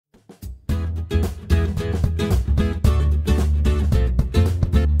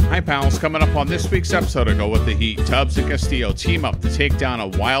Hi pals, coming up on this week's episode of Go With The Heat, Tubbs and Castillo team up to take down a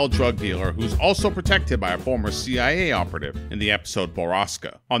wild drug dealer who's also protected by a former CIA operative in the episode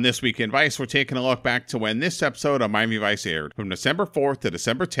Borrasca. On This Week in Vice, we're taking a look back to when this episode of Miami Vice aired, from December 4th to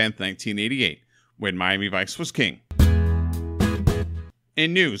December 10th, 1988, when Miami Vice was king.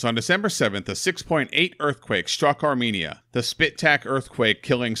 In news, on December 7th, a 6.8 earthquake struck Armenia. The Spitak earthquake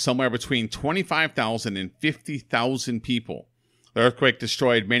killing somewhere between 25,000 and 50,000 people. The earthquake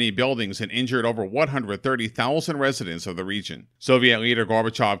destroyed many buildings and injured over 130,000 residents of the region. Soviet leader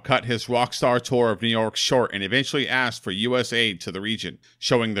Gorbachev cut his rock star tour of New York short and eventually asked for U.S. aid to the region,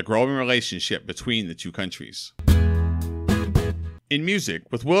 showing the growing relationship between the two countries. In music,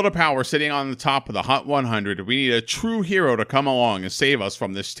 with Will to Power sitting on the top of the Hot 100, we need a true hero to come along and save us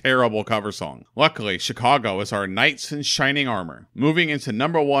from this terrible cover song. Luckily, Chicago is our knights in shining armor. Moving into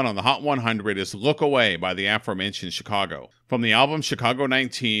number 1 on the Hot 100 is Look Away by the aforementioned Chicago. From the album Chicago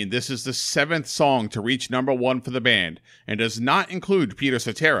 19, this is the 7th song to reach number 1 for the band, and does not include Peter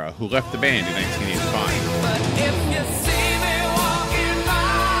Cetera, who left the band in 1985.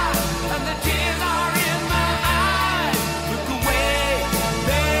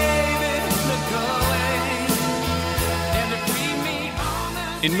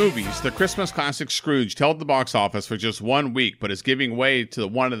 In movies, the Christmas classic Scrooge held the box office for just 1 week, but is giving way to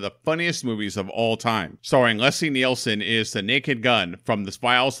one of the funniest movies of all time. Starring Leslie Nielsen is The Naked Gun from The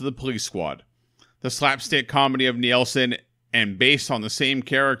Files of the Police Squad. The slapstick comedy of Nielsen, and based on the same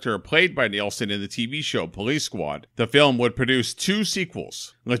character played by Nielsen in the TV show Police Squad, the film would produce 2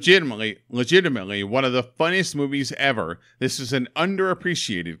 sequels. Legitimately one of the funniest movies ever, this is an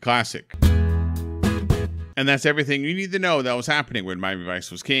underappreciated classic. And that's everything you need to know that was happening when Miami Vice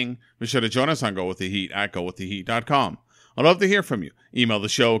was king. Be sure to join us on Go With The Heat at gowiththeheat.com. I'd love to hear from you. Email the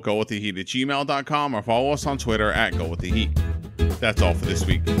show, gowiththeheat@gmail.com, or follow us on Twitter at gowiththeheat. That's all for this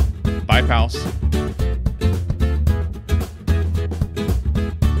week. Bye, pals.